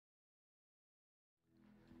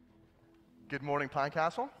Good morning,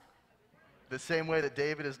 Pinecastle. The same way that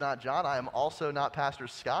David is not John, I am also not Pastor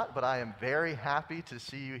Scott, but I am very happy to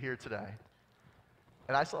see you here today.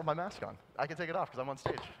 And I still have my mask on. I can take it off because I'm on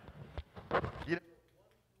stage. You know,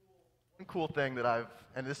 one cool thing that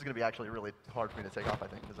and this is going to be actually really hard for me to take off, I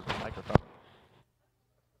think, because of the microphone.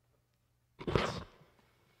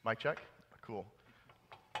 Mic check? Cool.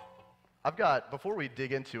 Before we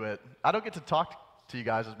dig into it, I don't get to talk to you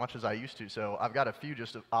guys as much as I used to, so I've got a few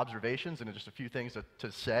just observations and just a few things to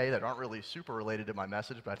say that aren't really super related to my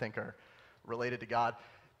message, but I think are related to God.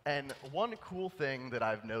 And one cool thing that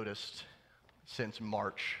I've noticed since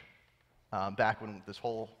March, back when this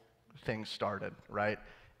whole thing started, right,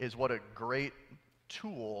 is what a great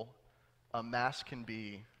tool a mask can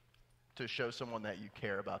be to show someone that you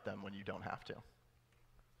care about them when you don't have to.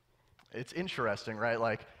 It's interesting, right?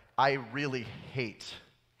 Like, I really hate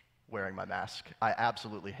wearing my mask. I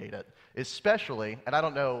absolutely hate it. Especially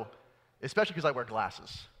because I wear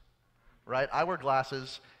glasses, right? I wear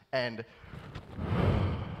glasses and,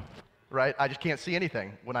 right, I just can't see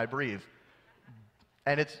anything when I breathe.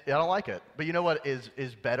 And I don't like it. But you know what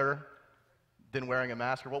is better than wearing a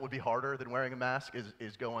mask, or what would be harder than wearing a mask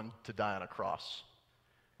is going to die on a cross,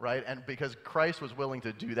 right? And because Christ was willing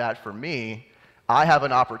to do that for me, I have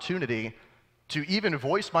an opportunity to even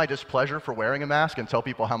voice my displeasure for wearing a mask and tell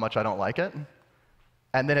people how much I don't like it,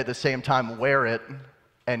 and then at the same time wear it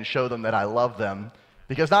and show them that I love them,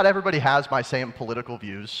 because not everybody has my same political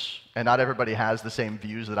views, and not everybody has the same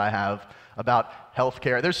views that I have about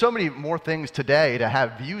healthcare. There's so many more things today to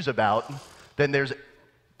have views about than there's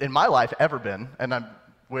in my life ever been, and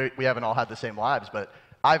we haven't all had the same lives, but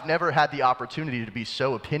I've never had the opportunity to be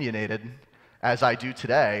so opinionated as I do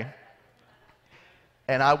today.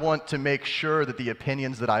 And I want to make sure that the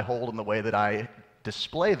opinions that I hold and the way that I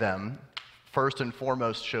display them, first and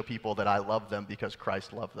foremost, show people that I love them because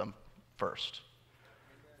Christ loved them first,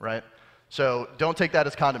 right? So don't take that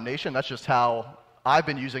as condemnation. That's just how I've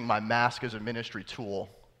been using my mask as a ministry tool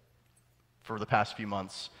for the past few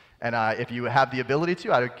months. And if you have the ability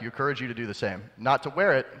to, I encourage you to do the same. Not to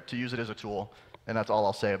wear it, to use it as a tool, and that's all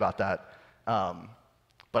I'll say about that.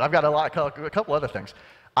 But I've got a couple other things.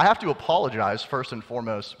 I have to apologize first and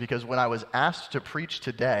foremost because when I was asked to preach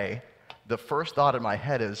today, the first thought in my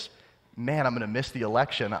head is, man, I'm going to miss the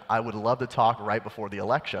election. I would love to talk right before the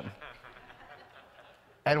election.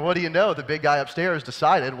 And what do you know? The big guy upstairs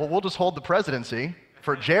decided, well, we'll just hold the presidency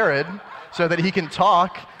for Jarrod so that he can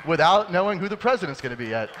talk without knowing who the president's going to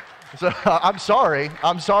be yet. So I'm sorry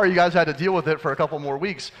you guys had to deal with it for a couple more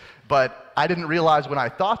weeks, but I didn't realize when I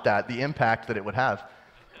thought that the impact that it would have.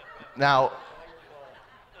 Now,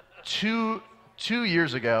 Two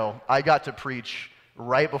years ago, I got to preach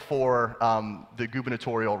right before the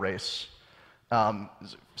gubernatorial race.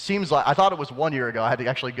 Seems like, I thought it was 1 year ago. I had to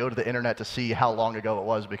actually go to the internet to see how long ago it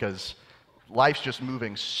was because life's just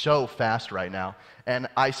moving so fast right now. And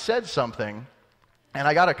I said something, and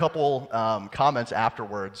I got a couple comments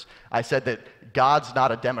afterwards. I said that God's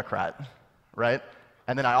not a Democrat, right?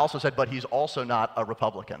 And then I also said, but he's also not a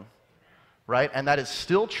Republican, right? And that is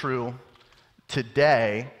still true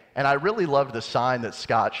today. And I really loved the sign that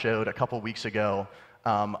Scott showed a couple weeks ago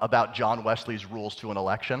about John Wesley's rules to an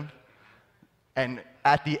election. And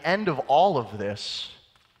at the end of all of this,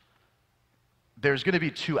 there's going to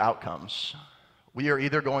be two outcomes. We are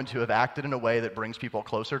either going to have acted in a way that brings people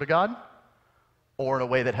closer to God, or in a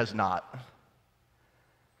way that has not.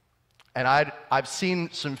 And I've seen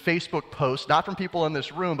some Facebook posts, not from people in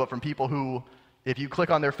this room, but from people who, if you click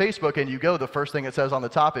on their Facebook and you go, the first thing it says on the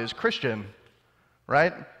top is Christian,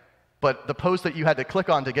 right? But the post that you had to click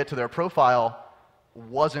on to get to their profile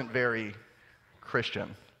wasn't very Christian.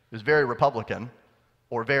 It was very Republican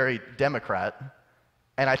or very Democrat.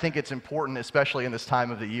 And I think it's important, especially in this time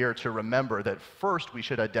of the year, to remember that first we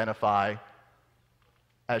should identify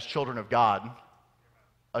as children of God,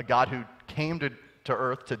 a God who came to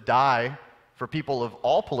earth to die for people of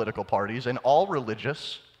all political parties and all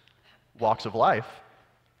religious walks of life,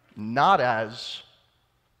 not as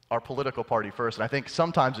our political party first. And I think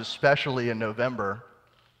sometimes, especially in November,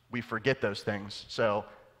 we forget those things. So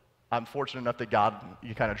I'm fortunate enough that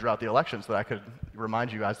you kind of drew out the elections so that I could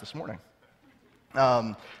remind you guys this morning.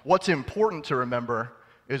 What's important to remember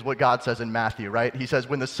is what God says in Matthew, right? He says,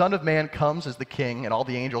 when the Son of Man comes as the King and all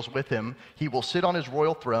the angels with him, he will sit on his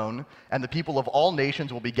royal throne, and the people of all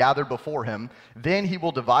nations will be gathered before him. Then he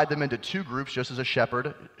will divide them into two groups, just as a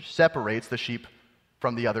shepherd separates the sheep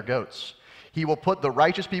from the other goats. He will put the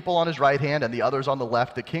righteous people on his right hand and the others on the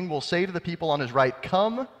left. The king will say to the people on his right,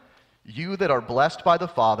 come, you that are blessed by the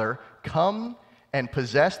Father, come and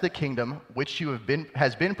possess the kingdom which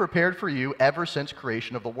has been prepared for you ever since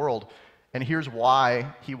creation of the world. And here's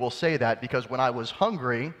why he will say that, because when I was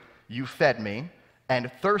hungry, you fed me,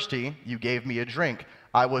 and thirsty, you gave me a drink.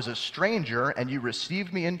 I was a stranger, and you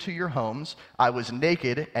received me into your homes. I was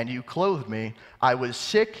naked, and you clothed me. I was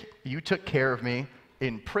sick, you took care of me.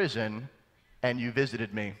 In prison, and you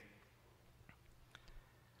visited me.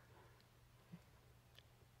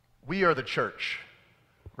 We are the church,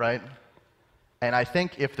 right? And I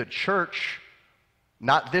think if the church,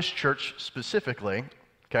 not this church specifically,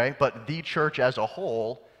 okay, but the church as a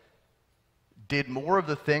whole, did more of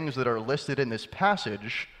the things that are listed in this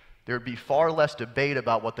passage, there would be far less debate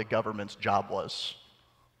about what the government's job was.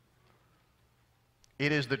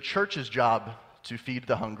 It is the church's job to feed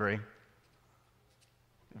the hungry,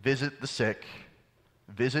 visit the sick,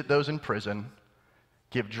 visit those in prison,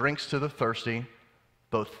 give drinks to the thirsty,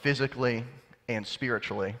 both physically and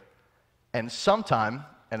spiritually. And sometime,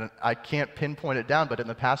 and I can't pinpoint it down, but in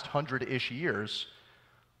the past 100-ish years,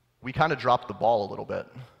 we kind of dropped the ball a little bit.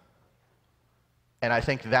 And I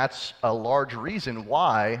think that's a large reason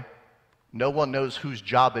why no one knows whose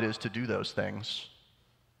job it is to do those things.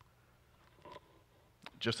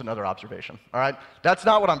 Just another observation, all right? That's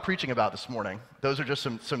not what I'm preaching about this morning. Those are just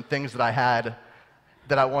some things that I had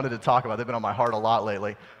that I wanted to talk about. They've been on my heart a lot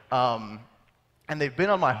lately. And they've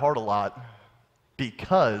been on my heart a lot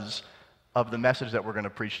because of the message that we're going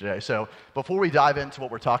to preach today. So before we dive into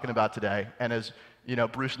what we're talking about today, and as you know,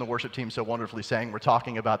 Bruce and the worship team so wonderfully sang, we're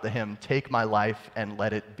talking about the hymn, "Take My Life and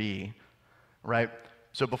Let It Be," right?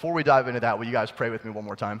 So before we dive into that, will you guys pray with me one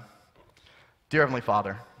more time? Dear Heavenly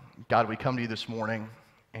Father, God, we come to you this morning,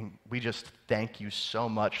 and we just thank you so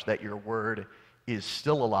much that your word is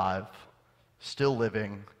still alive, still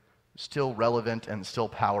living, still relevant, and still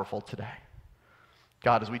powerful today.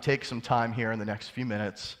 God, as we take some time here in the next few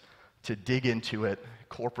minutes to dig into it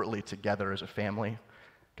corporately together as a family,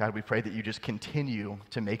 God, we pray that you just continue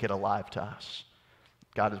to make it alive to us.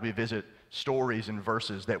 God, as we visit stories and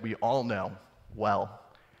verses that we all know well,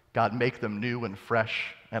 God, make them new and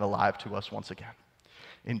fresh and alive to us once again.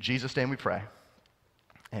 In Jesus' name we pray.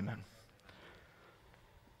 Amen.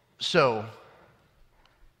 So,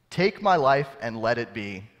 "Take My Life and Let It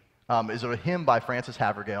Be" is a hymn by Frances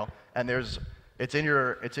Havergal, and it's in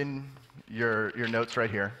your notes right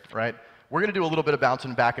here, right? We're going to do a little bit of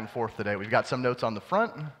bouncing back and forth today. We've got some notes on the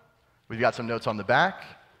front, we've got some notes on the back,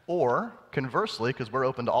 or conversely, because we're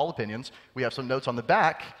open to all opinions, we have some notes on the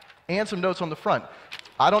back and some notes on the front.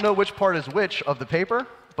 I don't know which part is which of the paper,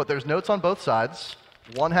 but there's notes on both sides.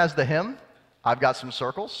 One has the hymn. I've got some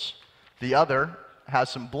circles. The other has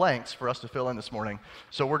some blanks for us to fill in this morning.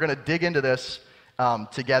 So we're going to dig into this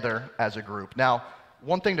together as a group. Now,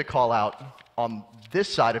 one thing to call out, on this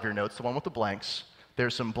side of your notes, the one with the blanks,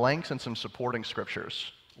 there's some blanks and some supporting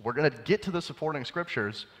scriptures. We're going to get to the supporting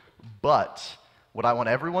scriptures, but what I want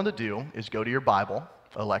everyone to do is go to your Bible,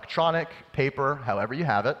 electronic, paper, however you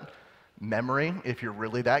have it, memory, if you're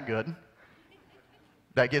really that good.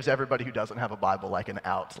 That gives everybody who doesn't have a Bible like an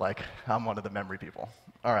out, like I'm one of the memory people.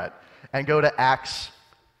 All right, and go to Acts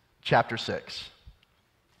chapter 6.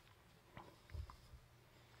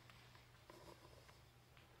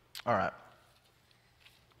 All right,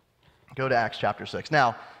 go to Acts chapter 6.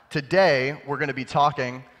 Now, today we're going to be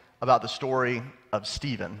talking about the story of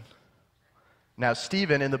Stephen. Now,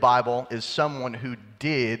 Stephen in the Bible is someone who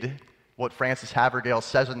did what Frances Havergal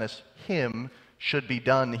says in this hymn should be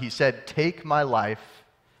done. He said, "Take my life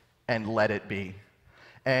and let it be."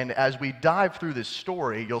 And as we dive through this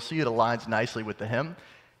story, you'll see it aligns nicely with the hymn.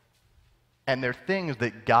 And they're things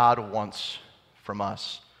that God wants from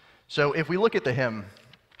us. So if we look at the hymn,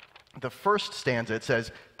 the first stanza, it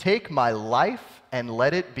says, "Take my life and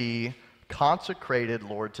let it be consecrated,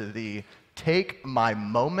 Lord, to thee. Take my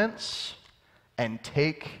moments and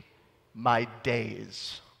take my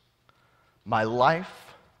days." My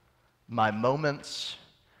life, my moments,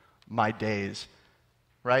 my days.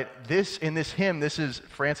 Right? In this hymn, this is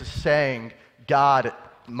Francis saying, God,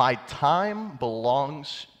 my time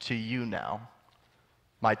belongs to you now.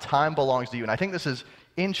 My time belongs to you. And I think this is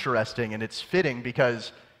interesting and it's fitting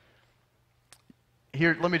because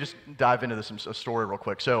here, let me just dive into this story real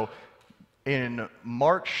quick. So in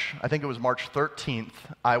March, I think it was March 13th,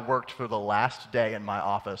 I worked for the last day in my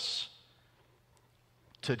office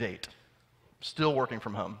to date. Still working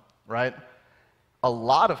from home, right? A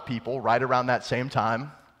lot of people right around that same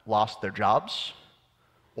time lost their jobs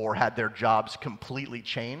or had their jobs completely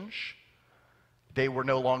change. They were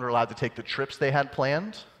no longer allowed to take the trips they had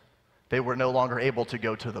planned. They were no longer able to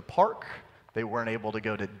go to the park. They weren't able to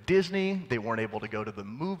go to Disney. They weren't able to go to the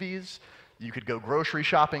movies. You could go grocery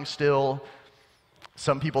shopping still.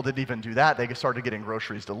 Some people didn't even do that. They started getting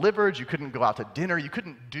groceries delivered. You couldn't go out to dinner. You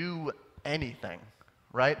couldn't do anything,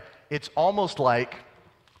 right? It's almost like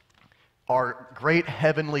our great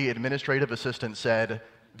heavenly administrative assistant said,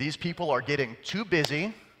 these people are getting too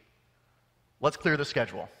busy. Let's clear the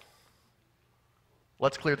schedule.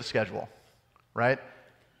 Let's clear the schedule, right?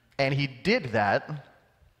 And he did that,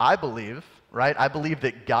 I believe, right? I believe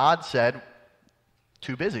that God said,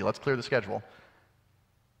 too busy, let's clear the schedule.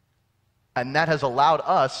 And that has allowed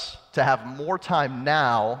us to have more time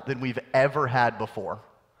now than we've ever had before.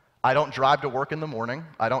 I don't drive to work in the morning.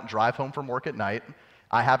 I don't drive home from work at night.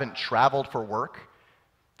 I haven't traveled for work.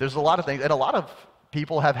 There's a lot of things, and a lot of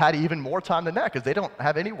people have had even more time than that because they don't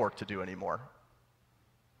have any work to do anymore.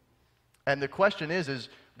 And the question is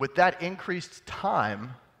with that increased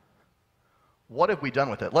time, what have we done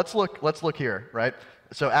with it? Let's look here, right?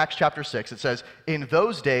 So Acts chapter 6, it says, in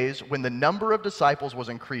those days when the number of disciples was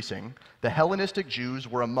increasing, the Hellenistic Jews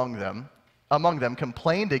were among them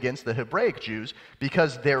complained against the Hebraic Jews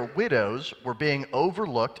because their widows were being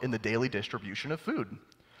overlooked in the daily distribution of food.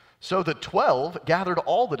 So the 12 gathered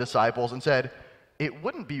all the disciples and said, it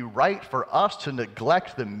wouldn't be right for us to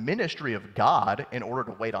neglect the ministry of God in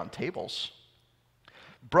order to wait on tables.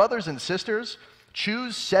 Brothers and sisters,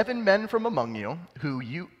 choose 7 men from among you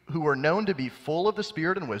who are known to be full of the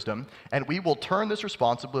Spirit and wisdom, and we will turn this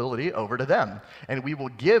responsibility over to them, and we will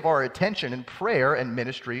give our attention in prayer and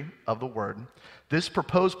ministry of the word. This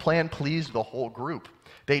proposed plan pleased the whole group.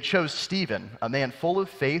 They chose Stephen, a man full of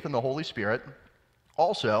faith in the Holy Spirit,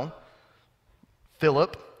 also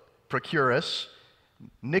Philip, Procurus,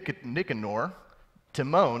 Nicanor,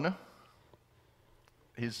 Timon,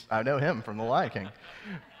 I know him from the Lion King,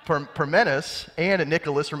 Parmenas, and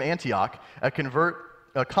Nicholas from Antioch, a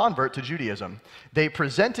convert to Judaism. They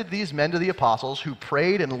presented these men to the apostles, who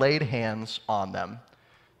prayed and laid hands on them.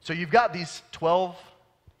 So you've got these 12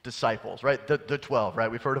 disciples, right? The 12, right?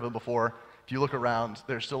 We've heard of them before. If you look around,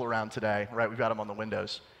 they're still around today, right? We've got them on the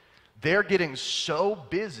windows. They're getting so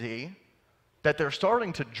busy that they're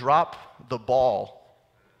starting to drop the ball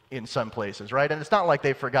in some places, right? And it's not like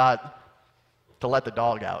they forgot to let the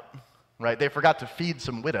dog out, right? They forgot to feed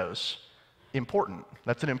some widows. Important.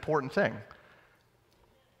 That's an important thing.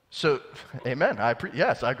 So, amen.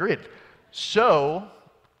 Yes, I agreed. So,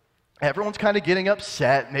 everyone's kind of getting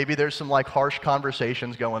upset. Maybe there's some like harsh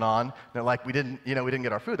conversations going on. They're like, we didn't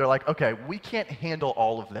get our food. They're like, okay, we can't handle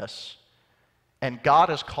all of this. And God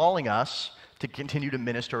is calling us to continue to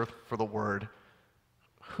minister for the word.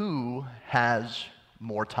 Who has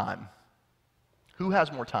more time? Who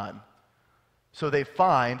has more time? So they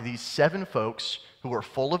find these 7 folks who are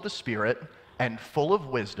full of the Spirit and full of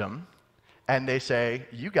wisdom, and they say,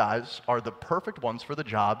 you guys are the perfect ones for the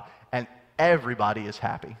job, and everybody is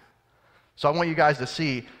happy. So I want you guys to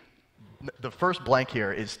see, the first blank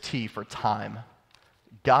here is T for time.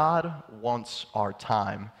 God wants our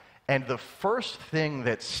time. And the first thing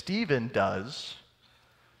that Stephen does,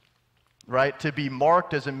 right, to be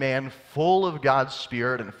marked as a man full of God's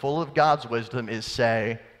Spirit and full of God's wisdom is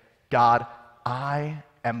say, God, I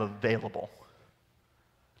am available.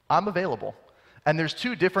 I'm available. And there's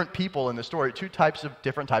 2 different people in the story, 2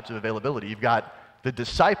 different types of availability. You've got the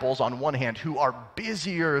disciples on one hand who are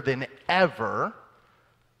busier than ever,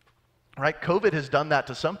 right? COVID has done that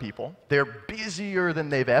to some people. They're busier than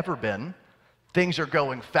they've ever been. Things are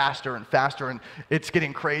going faster and faster, and it's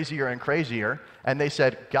getting crazier and crazier. And they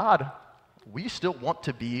said, God, we still want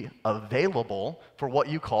to be available for what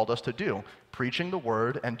you called us to do, preaching the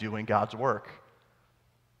word and doing God's work.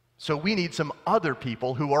 So we need some other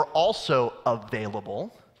people who are also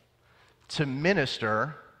available to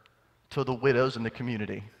minister to the widows in the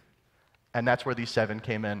community. And that's where these 7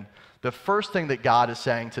 came in. The first thing that God is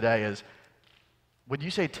saying today is, when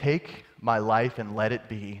you say, take my life and let it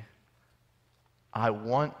be, I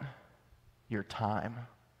want your time.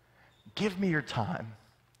 Give me your time.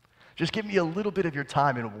 Just give me a little bit of your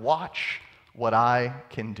time and watch what I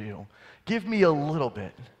can do. Give me a little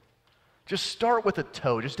bit. Just start with a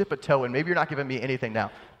toe. Just dip a toe in. Maybe you're not giving me anything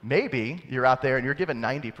now. Maybe you're out there and you're giving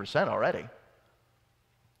 90% already.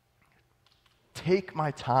 Take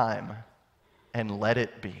my time and let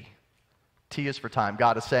it be. T is for time.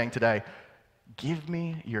 God is saying today, give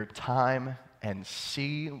me your time and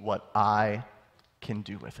see what I can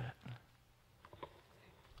do with it.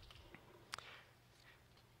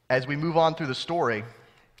 As we move on through the story,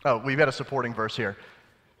 we've got a supporting verse here.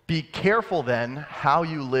 Be careful then how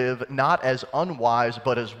you live, not as unwise,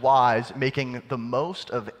 but as wise, making the most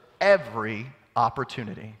of every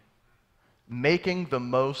opportunity. Making the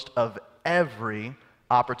most of every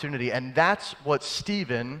opportunity. And that's what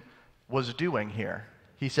Stephen was doing here.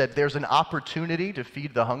 He said, there's an opportunity to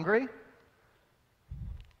feed the hungry.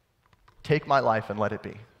 Take my life and let it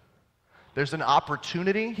be. There's an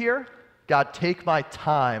opportunity here. God, take my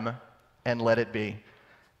time and let it be.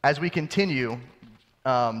 As we continue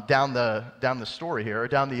down the story here, or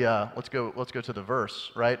down the let's go to the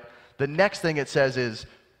verse, right? The next thing it says is,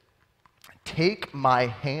 take my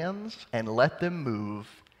hands and let them move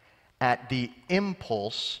at the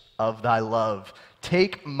impulse of thy love.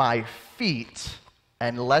 Take my feet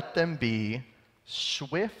and let them be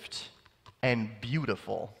swift and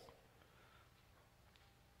beautiful.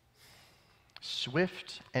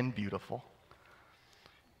 Swift and beautiful.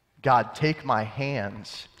 God, take my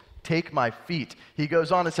hands, take my feet. He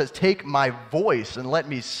goes on and says, take my voice and let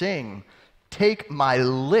me sing. Take my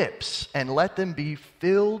lips and let them be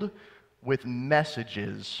filled with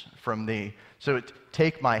messages from thee. So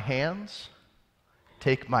take my hands,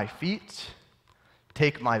 take my feet,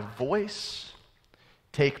 take my voice,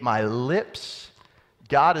 take my lips.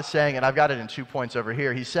 God is saying, and I've got it in 2 points over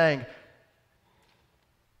here, he's saying,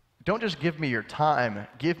 don't just give me your time,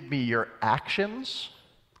 give me your actions,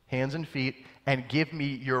 hands and feet, and give me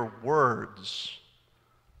your words,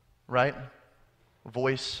 right?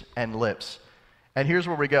 Voice and lips. And here's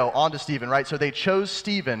where we go, on to Stephen, right? So they chose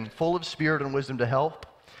Stephen, full of spirit and wisdom, to help.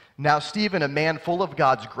 Now Stephen, a man full of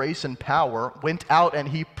God's grace and power, went out and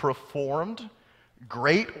he performed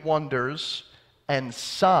great wonders and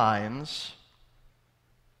signs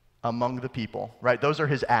among the people, right? Those are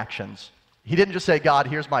his actions. He didn't just say, God,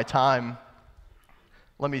 here's my time.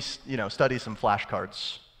 Let me, study some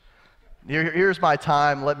flashcards. Here's my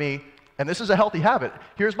time. Let me, and this is a healthy habit.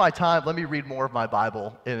 Here's my time. Let me read more of my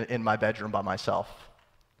Bible in my bedroom by myself.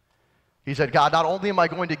 He said, God, not only am I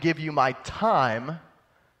going to give you my time,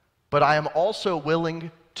 but I am also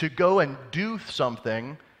willing to go and do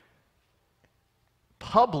something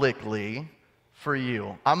publicly for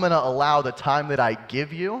you. I'm going to allow the time that I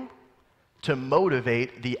give you to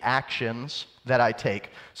motivate the actions that I take.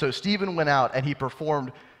 So Stephen went out and he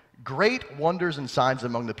performed great wonders and signs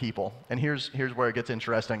among the people. And here's where it gets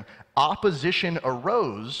interesting. Opposition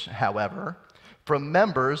arose, however, from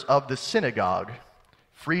members of the synagogue,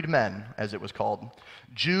 freedmen, as it was called,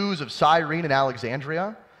 Jews of Cyrene and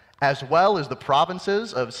Alexandria, as well as the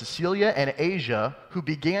provinces of Cilicia and Asia, who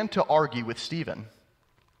began to argue with Stephen.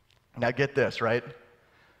 Now get this, right?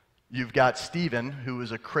 You've got Stephen, who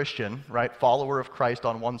is a Christian, right, follower of Christ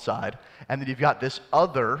on one side, and then you've got this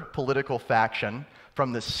other political faction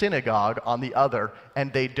from the synagogue on the other,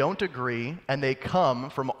 and they don't agree, and they come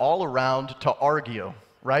from all around to argue,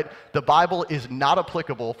 right? The Bible is not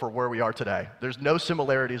applicable for where we are today. There's no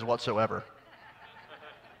similarities whatsoever.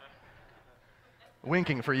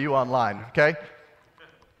 Winking for you online, okay?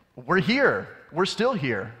 We're here. We're still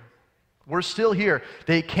here. We're still here.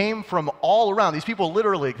 They came from all around. These people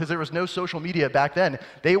literally, because there was no social media back then,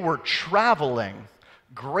 they were traveling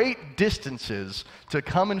great distances to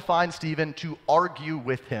come and find Stephen to argue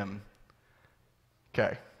with him.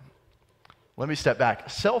 Okay. Let me step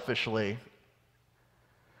back. Selfishly,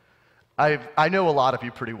 I know a lot of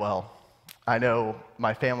you pretty well. I know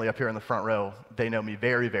my family up here in the front row. They know me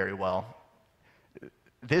very, very well.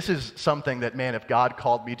 This is something that, man, if God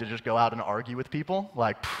called me to just go out and argue with people,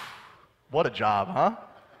 like, what a job, huh?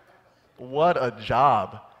 What a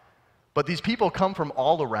job. But these people come from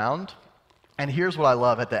all around, and here's what I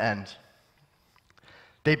love at the end.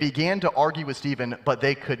 They began to argue with Stephen, but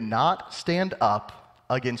they could not stand up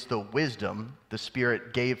against the wisdom the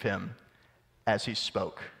Spirit gave him as he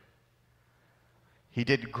spoke. He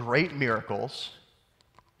did great miracles.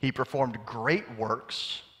 He performed great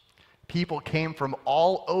works. People came from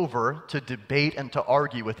all over to debate and to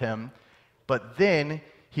argue with him, but then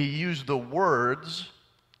he used the words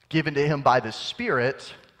given to him by the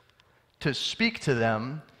Spirit to speak to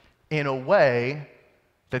them in a way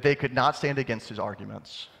that they could not stand against his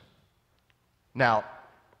arguments. Now,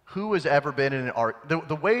 who has ever been in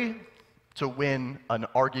the way to win an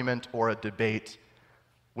argument or a debate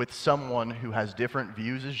with someone who has different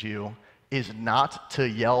views as you is not to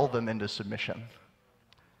yell them into submission.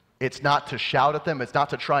 It's not to shout at them. It's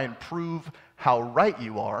not to try and prove how right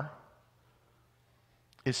you are.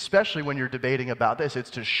 Especially when you're debating about this,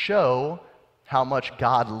 it's to show how much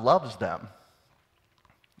God loves them,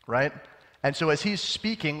 right? And so as he's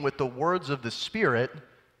speaking with the words of the Spirit,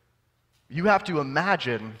 you have to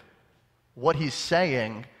imagine what he's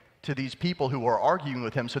saying to these people who are arguing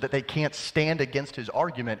with him so that they can't stand against his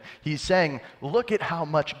argument. He's saying, look at how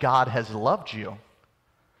much God has loved you.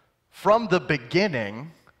 From the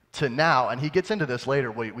beginning to now, and he gets into this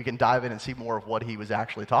later, we can dive in and see more of what he was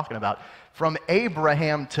actually talking about. From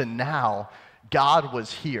Abraham to now, God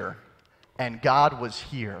was here, and God was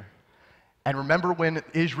here. And remember when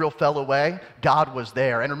Israel fell away? God was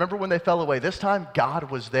there. And remember when they fell away this time?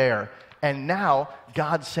 God was there. And now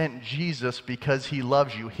God sent Jesus because he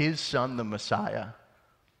loves you, his son, the Messiah,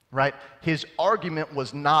 right? His argument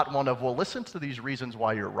was not one of, well, listen to these reasons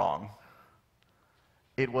why you're wrong.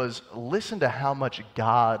 It was, listen to how much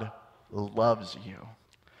God loves you.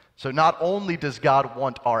 So not only does God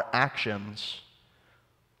want our actions,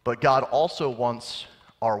 but God also wants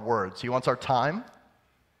our words. He wants our time,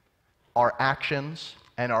 our actions,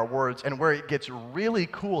 and our words. And where it gets really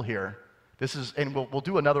cool here, and we'll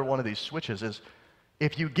do another one of these switches, is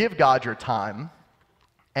if you give God your time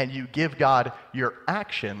and you give God your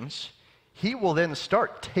actions, he will then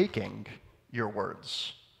start taking your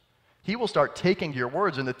words. He will start taking your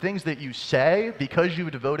words, and the things that you say, because you've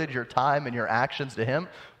devoted your time and your actions to him,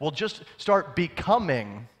 will just start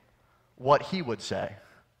becoming what he would say.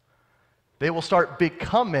 They will start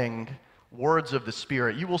becoming words of the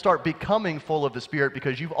Spirit. You will start becoming full of the Spirit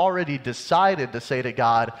because you've already decided to say to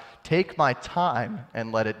God, take my time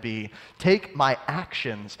and let it be. Take my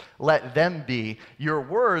actions, let them be. Your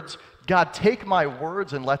words, God, take my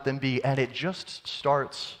words and let them be. And it just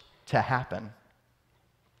starts to happen.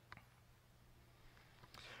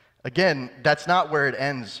 Again, that's not where it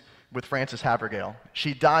ends with Frances Havergal.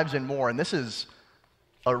 She dives in more, and this is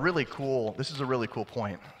a really cool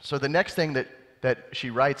point. So the next thing that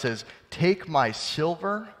she writes is, take my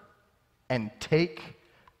silver and take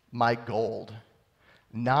my gold.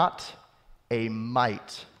 Not a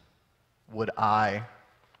mite would I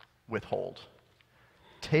withhold.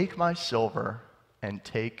 Take my silver and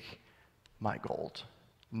take my gold.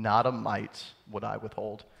 Not a mite would I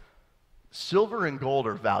withhold. Silver and gold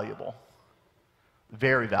are valuable,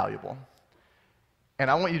 very valuable. And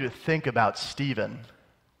I want you to think about Stephen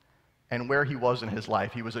and where he was in his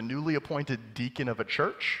life. He was a newly appointed deacon of a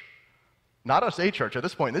church. Not us, a church. At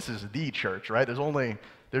this point, this is the church, right? There's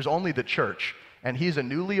only the church. And he's a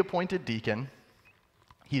newly appointed deacon.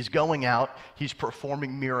 He's going out. He's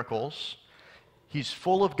performing miracles. He's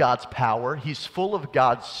full of God's power. He's full of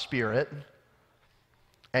God's Spirit.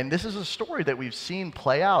 And this is a story that we've seen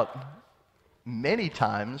play out many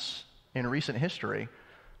times in recent history,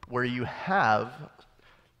 where you have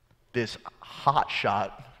this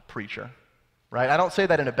hotshot preacher, right? I don't say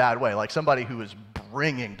that in a bad way, like somebody who is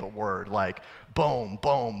bringing the word, like boom,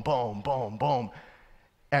 boom, boom, boom, boom,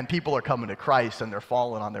 and people are coming to Christ and they're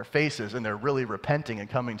falling on their faces and they're really repenting and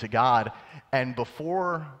coming to God, and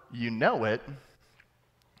before you know it,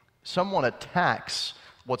 someone attacks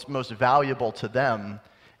what's most valuable to them,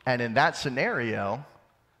 and in that scenario,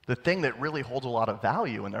 the thing that really holds a lot of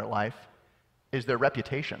value in their life is their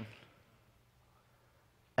reputation.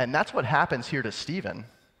 And that's what happens here to Stephen,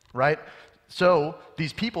 right? So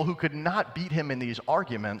these people who could not beat him in these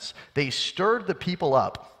arguments, they stirred the people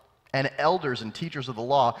up, and elders and teachers of the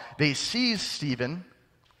law. They seized Stephen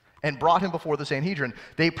and brought him before the Sanhedrin.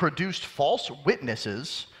 They produced false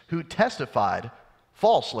witnesses who testified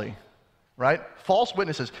falsely, right? False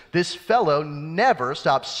witnesses. This fellow never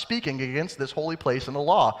stopped speaking against this holy place in the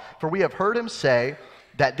law. For we have heard him say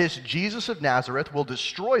that this Jesus of Nazareth will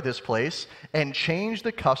destroy this place and change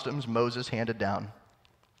the customs Moses handed down.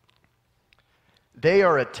 They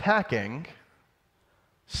are attacking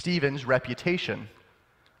Stephen's reputation.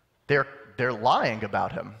 They're lying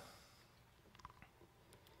about him.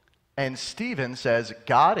 And Stephen says,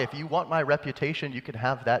 God, if you want my reputation, you can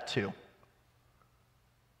have that too.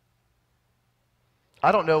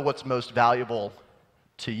 I don't know what's most valuable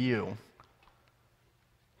to you.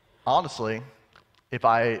 Honestly, if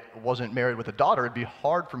I wasn't married with a daughter, it'd be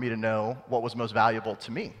hard for me to know what was most valuable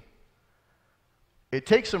to me. It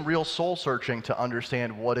takes some real soul searching to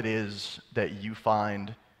understand what it is that you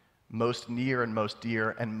find most near and most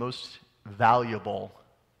dear and most valuable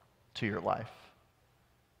to your life.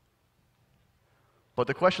 But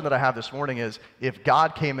the question that I have this morning is, if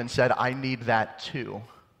God came and said, I need that too,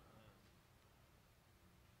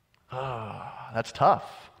 that's tough.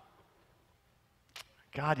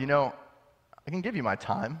 God, I can give you my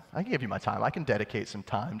time. I can dedicate some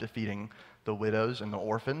time to feeding the widows and the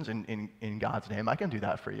orphans in God's name. I can do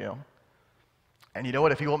that for you. And you know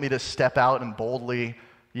what? If you want me to step out and boldly,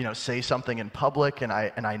 say something in public, and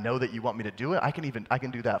I know that you want me to do it, I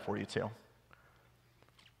can do that for you too.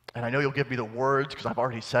 And I know you'll give me the words, because I've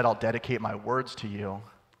already said I'll dedicate my words to you.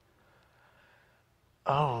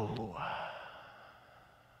 Oh.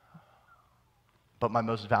 But my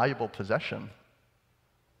most valuable possession,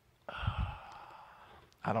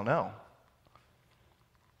 I don't know.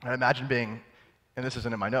 I imagine being, and this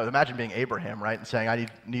isn't in my notes, imagine being Abraham, right, and saying, I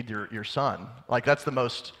need your son. Like, that's the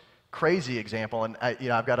most crazy example. And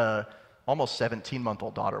I've got a almost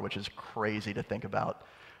 17-month-old daughter, which is crazy to think about,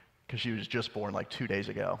 because she was just born like 2 days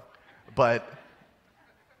ago. But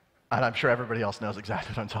And I'm sure everybody else knows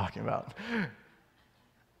exactly what I'm talking about.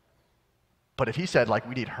 But if he said, like,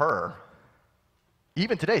 we need her,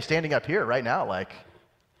 even today, standing up here right now, like,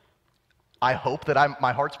 I hope that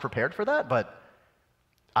my heart's prepared for that, but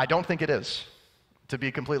I don't think it is. To be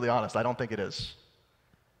completely honest, I don't think it is.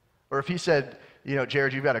 Or if he said,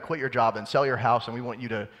 Jarrod, you've got to quit your job and sell your house, and we want you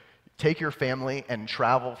to take your family and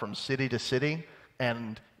travel from city to city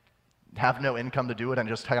and have no income to do it and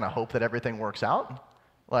just kind of hope that everything works out.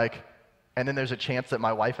 Like, and then there's a chance that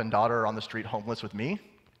my wife and daughter are on the street homeless with me.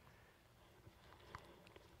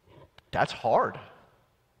 That's hard.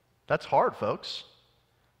 That's hard, folks.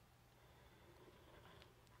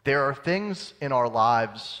 There are things in our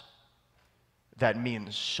lives that mean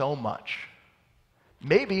so much.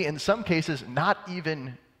 Maybe in some cases, not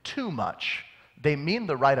even too much. They mean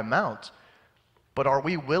the right amount. But are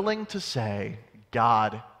we willing to say,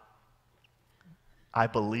 God, I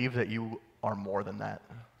believe that you are more than that.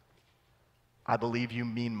 I believe you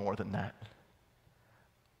mean more than that.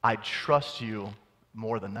 I trust you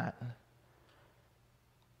more than that.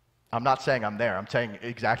 I'm not saying I'm there. I'm saying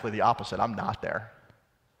exactly the opposite. I'm not there.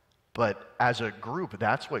 But as a group,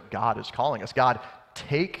 that's what God is calling us. God,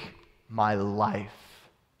 take my life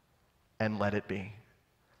and let it be.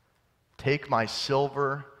 Take my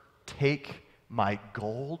silver, take my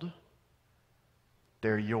gold.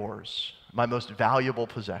 They're yours, my most valuable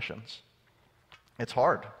possessions. It's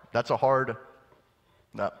hard. That's hard.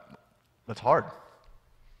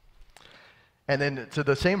 And then to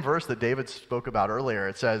the same verse that David spoke about earlier,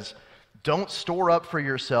 it says, don't store up for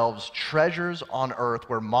yourselves treasures on earth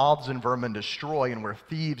where moths and vermin destroy and where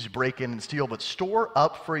thieves break in and steal, but store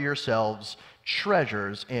up for yourselves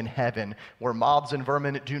treasures in heaven where moths and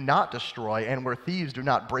vermin do not destroy and where thieves do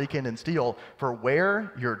not break in and steal. For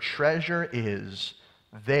where your treasure is,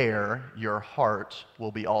 there your heart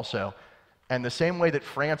will be also. And the same way that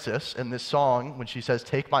Frances in this song, when she says,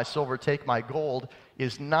 take my silver, take my gold,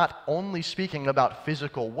 is not only speaking about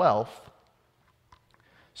physical wealth,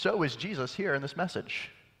 so is Jesus here in this message.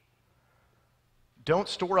 Don't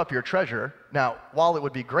store up your treasure. Now, while it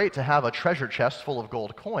would be great to have a treasure chest full of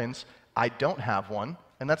gold coins, I don't have one,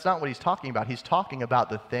 and that's not what he's talking about. He's talking about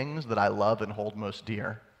the things that I love and hold most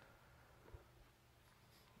dear.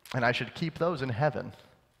 And I should keep those in heaven,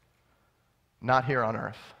 not here on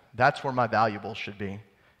earth. That's where my valuables should be.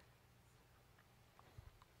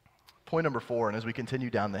 Point number 4, and as we continue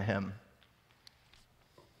down the hymn,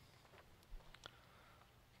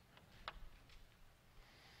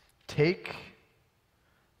 take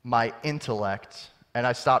my intellect, and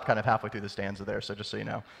I stopped kind of halfway through the stanza there, so just so you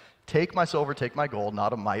know. Take my silver, take my gold,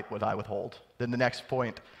 not a mite would I withhold. Then the next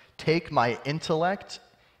point, take my intellect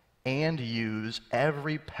and use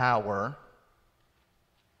every power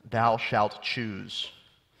thou shalt choose.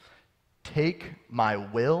 Take my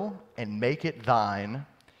will and make it thine.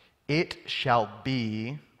 It shall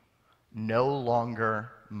be no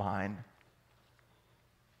longer mine.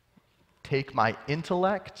 Take my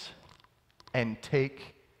intellect and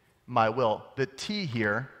take my will. The T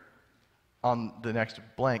here on the next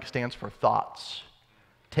blank stands for thoughts.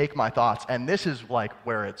 Take my thoughts. And this is like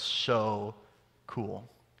where it's so cool.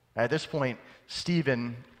 At this point,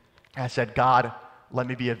 Stephen has said, God, let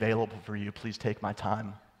me be available for you. Please take my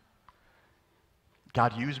time.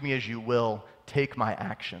 God, use me as you will. Take my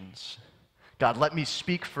actions. God, let me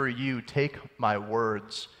speak for you. Take my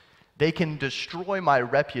words. They can destroy my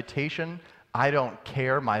reputation. I don't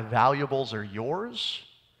care. My valuables are yours.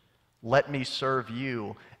 Let me serve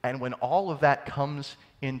you. And when all of that comes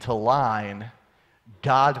into line,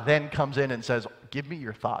 God then comes in and says, give me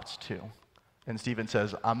your thoughts too. And Stephen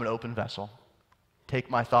says, I'm an open vessel. Take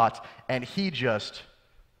my thoughts. And he just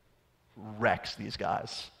wrecks these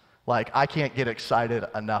guys. Like, I can't get excited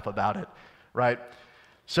enough about it, right?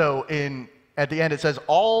 So at the end it says,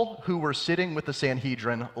 all who were sitting with the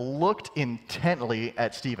Sanhedrin looked intently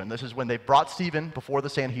at Stephen. This is when they brought Stephen before the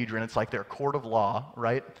Sanhedrin. It's like their court of law,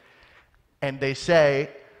 right? And they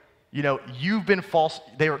say, you've been false.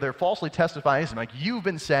 They're falsely testifying. Like, you've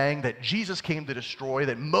been saying that Jesus came to destroy,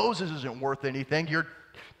 that Moses isn't worth anything. You're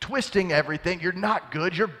twisting everything. You're not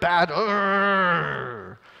good. You're bad.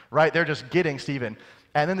 Right? They're just getting Stephen.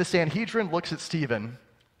 And then the Sanhedrin looks at Stephen,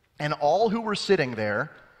 and all who were sitting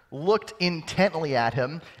there looked intently at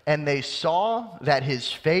him, and they saw that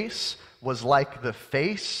his face was like the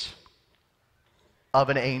face of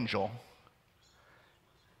an angel.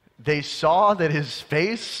 They saw that his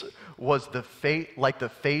face was like the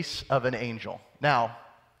face of an angel. Now,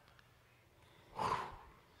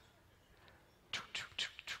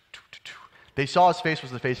 they saw his face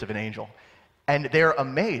was the face of an angel. And they're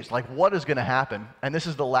amazed, like, what is going to happen? And this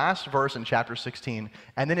is the last verse in chapter 16.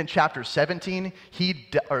 And then in chapter 17,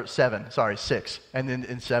 6. And then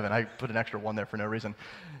in 7, I put an extra 1 there for no reason.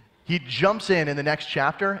 He jumps in the next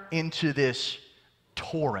chapter into this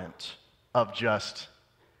torrent of just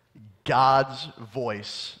God's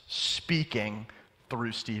voice speaking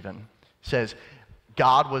through Stephen. It says,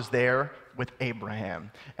 God was there with Abraham,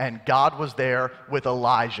 and God was there with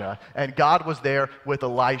Elijah, and God was there with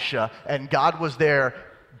Elisha, and God was there,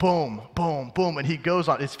 boom, boom, boom, and he goes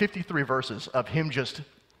on. It's 53 verses of him just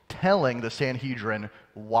telling the Sanhedrin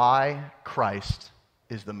why Christ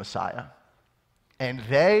is the Messiah. And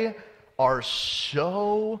they are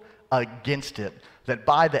so against it that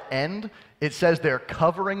by the end, it says they're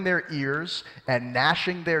covering their ears and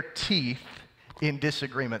gnashing their teeth in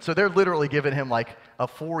disagreement. So they're literally giving him like a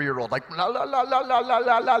 4-year-old, like, la, la, la, la, la, la,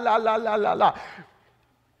 la, la, la, la, la, la, la.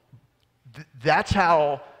 That's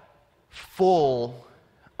how full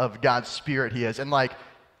of God's Spirit he is. And like,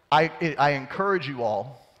 I encourage you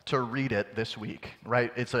all to read it this week,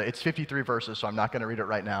 right? It's 53 verses, so I'm not going to read it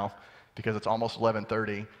right now because it's almost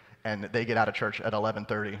 11:30, and they get out of church at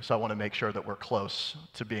 11:30, so I want to make sure that we're close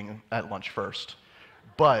to being at lunch first.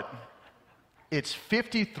 But it's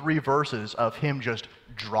 53 verses of him just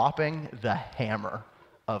dropping the hammer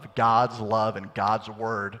of God's love and God's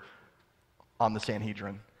word on the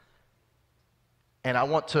Sanhedrin. And I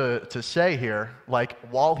want to say here, like,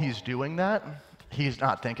 while he's doing that, he's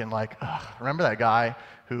not thinking like, remember that guy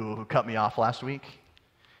who cut me off last week?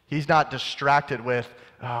 He's not distracted with,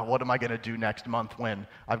 what am I going to do next month when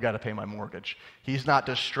I've got to pay my mortgage? He's not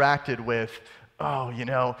distracted with,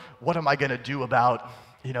 what am I going to do about,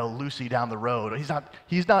 Lucy down the road?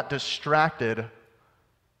 He's not distracted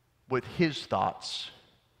with his thoughts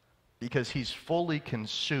because he's fully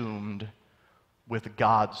consumed with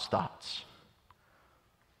God's thoughts.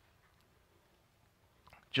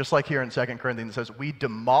 Just like here in 2 Corinthians, it says, we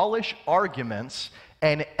demolish arguments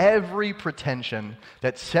and every pretension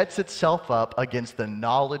that sets itself up against the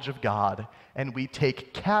knowledge of God, and we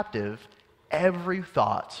take captive every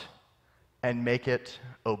thought and make it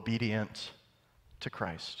obedient to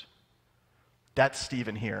Christ. That's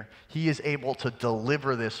Stephen here. He is able to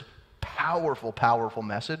deliver this powerful, powerful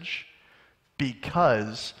message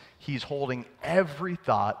because he's holding every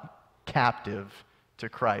thought captive to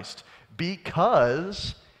Christ.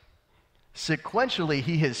 Because sequentially,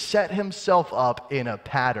 he has set himself up in a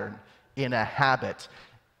pattern, in a habit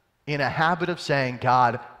of saying,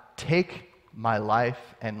 God, take my life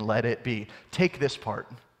and let it be. Take this part.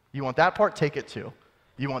 You want that part? Take it too.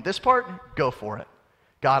 You want this part? Go for it.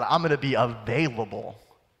 God, I'm going to be available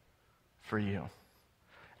for you.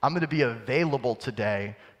 I'm going to be available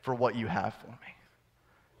today for what you have for me.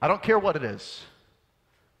 I don't care what it is.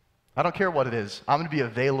 I don't care what it is. I'm going to be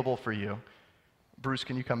available for you. Bruce,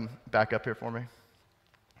 can you come back up here for me?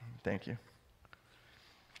 Thank you.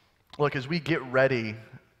 Look, as we get ready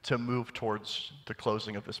to move towards the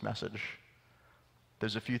closing of this message,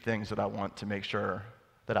 there's a few things that I want to make sure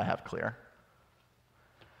that I have clear.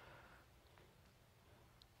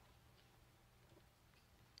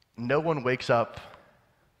 No one wakes up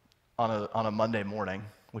on a Monday morning,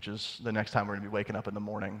 which is the next time we're going to be waking up in the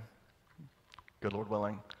morning, good Lord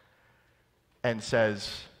willing, and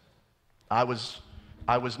says, I was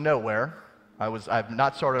nowhere. I've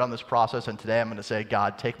not started on this process, and today I'm going to say,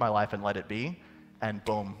 God, take my life and let it be, and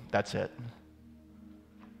boom, that's it.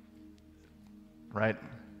 Right?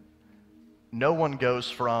 No one goes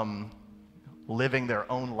from living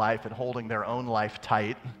their own life and holding their own life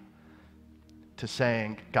tight to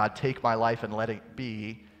saying, God, take my life and let it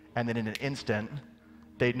be, and then in an instant,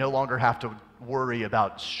 they no longer have to worry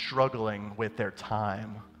about struggling with their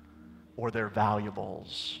time or their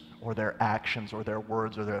valuables or their actions or their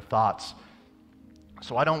words or their thoughts.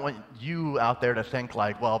 So I don't want you out there to think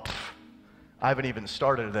like, well, I haven't even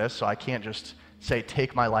started this, so I can't just say,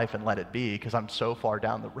 take my life and let it be, because I'm so far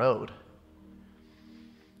down the road.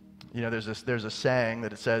 There's a saying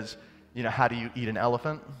that it says, how do you eat an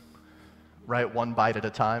elephant? Right, one bite at a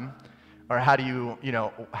time. Or how do you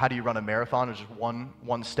run a marathon? It's just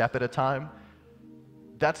one step at a time.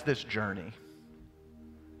 That's this journey.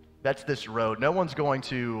 That's this road. No one's going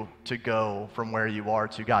to go from where you are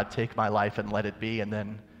to, God, take my life and let it be, and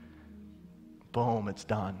then boom, it's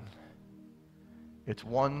done. It's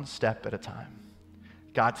one step at a time.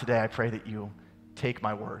 God, today I pray that you take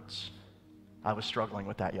my words. I was struggling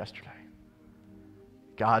with that yesterday.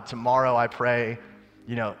 God, tomorrow I pray,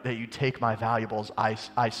 that you take my valuables. I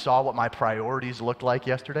saw what my priorities looked like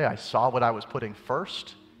yesterday. I saw what I was putting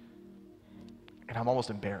first, and I'm almost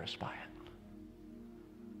embarrassed by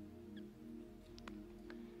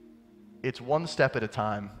it. It's one step at a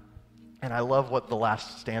time. And I love what the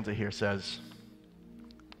last stanza here says.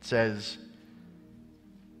 It says,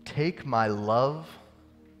 take my love,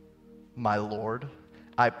 my Lord,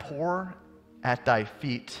 I pour at thy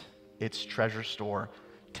feet its treasure store.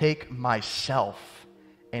 Take myself,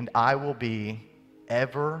 and I will be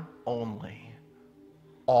ever only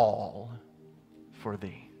all for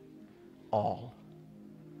thee. All.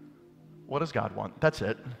 What does God want? That's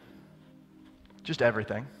it. Just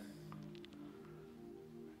everything.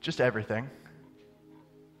 Just everything.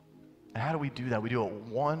 And how do we do that? We do it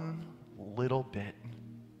one little bit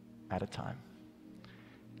at a time.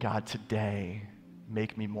 God, today,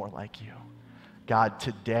 make me more like you. God,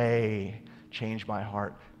 today, change my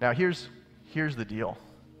heart. Now, here's the deal.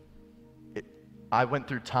 I went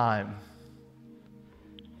through time,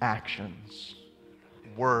 actions,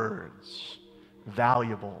 words,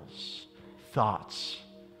 valuables, thoughts.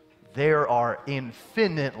 There are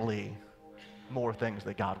infinitely more things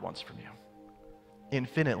that God wants from you.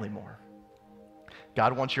 Infinitely more.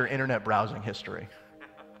 God wants your internet browsing history.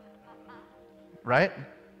 Right?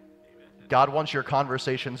 God wants your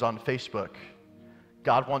conversations on Facebook.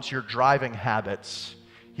 God wants your driving habits.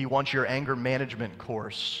 He wants your anger management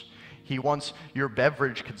course. He wants your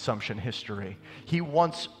beverage consumption history. He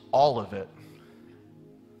wants all of it.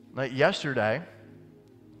 Like yesterday,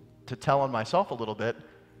 to tell on myself a little bit,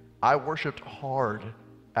 I worshiped hard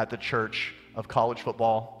at the church of college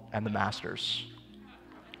football and the Masters.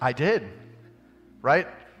 I did, right?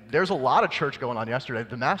 There's a lot of church going on yesterday,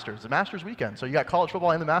 the Masters weekend. So you got college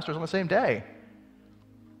football and the Masters on the same day.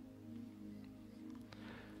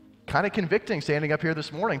 Kind of convicting standing up here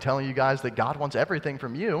this morning telling you guys that God wants everything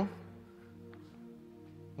from you.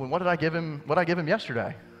 When what did I give him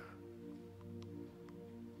yesterday?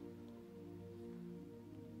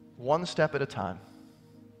 One step at a time.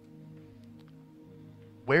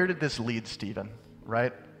 Where did this lead Stephen,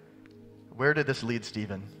 right? Where did this lead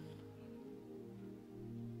Stephen?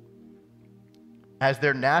 As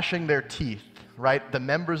they're gnashing their teeth, right? The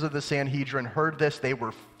members of the Sanhedrin heard this. They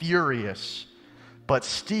were furious. But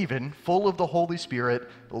Stephen, full of the Holy Spirit,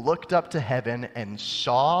 looked up to heaven and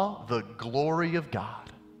saw the glory of God.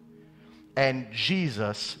 And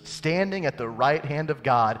Jesus, standing at the right hand of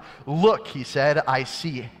God, look, he said, I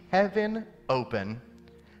see heaven open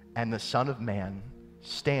and the Son of Man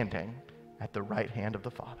standing at the right hand of the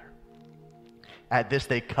Father. At this,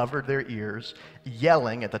 they covered their ears,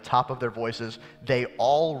 yelling at the top of their voices. They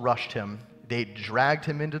all rushed him. They dragged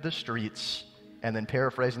him into the streets, and then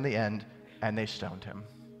paraphrasing the end, and they stoned him.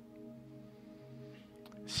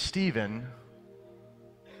 Stephen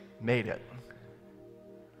made it.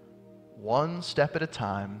 One step at a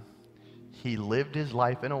time, he lived his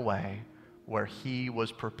life in a way where he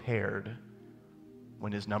was prepared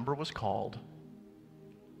when his number was called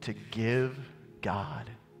to give God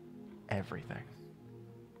everything.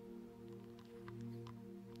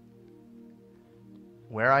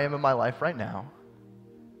 Where I am in my life right now,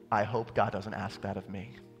 I hope God doesn't ask that of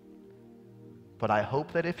me. But I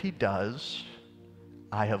hope that if he does,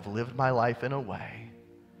 I have lived my life in a way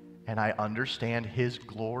and I understand his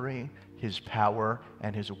glory, his power,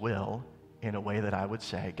 and his will in a way that I would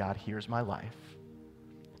say, God, here's my life.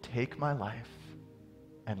 Take my life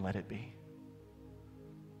and let it be.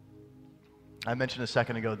 I mentioned a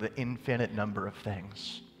second ago the infinite number of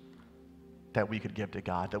things that we could give to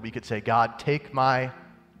God, that we could say, God, take my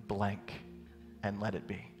blank and let it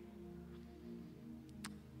be.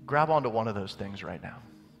 Grab onto one of those things right now.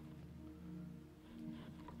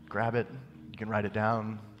 Grab it. You can write it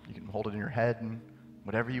down. You can hold it in your head, and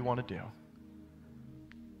whatever you want to do.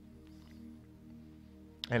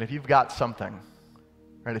 And if you've got something,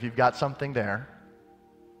 right, if you've got something there,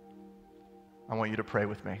 I want you to pray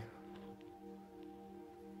with me.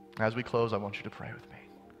 As we close, I want you to pray with me.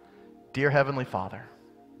 Dear Heavenly Father,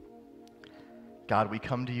 God, we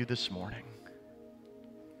come to you this morning.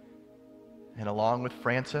 And along with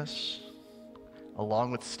Francis,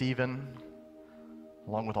 along with Stephen,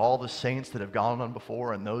 along with all the saints that have gone on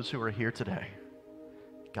before and those who are here today,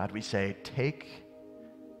 God, we say, take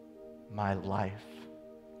my life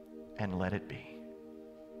and let it be.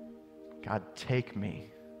 God, take me,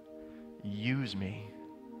 use me,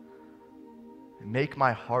 make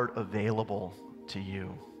my heart available to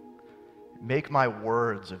you. Make my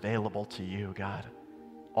words available to you, God.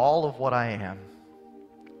 All of what I am,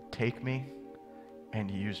 take me and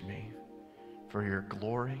use me for your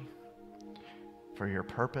glory, for your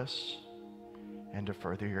purpose, and to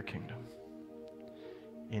further your kingdom.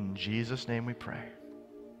 In Jesus' name we pray.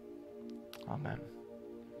 Amen.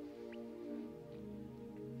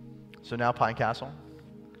 So now, Pine Castle,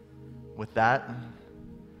 with that,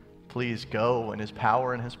 Please go in his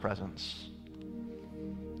power and his presence.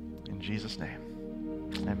 In Jesus'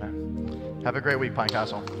 name, amen. Have a great week, Pine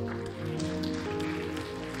Castle.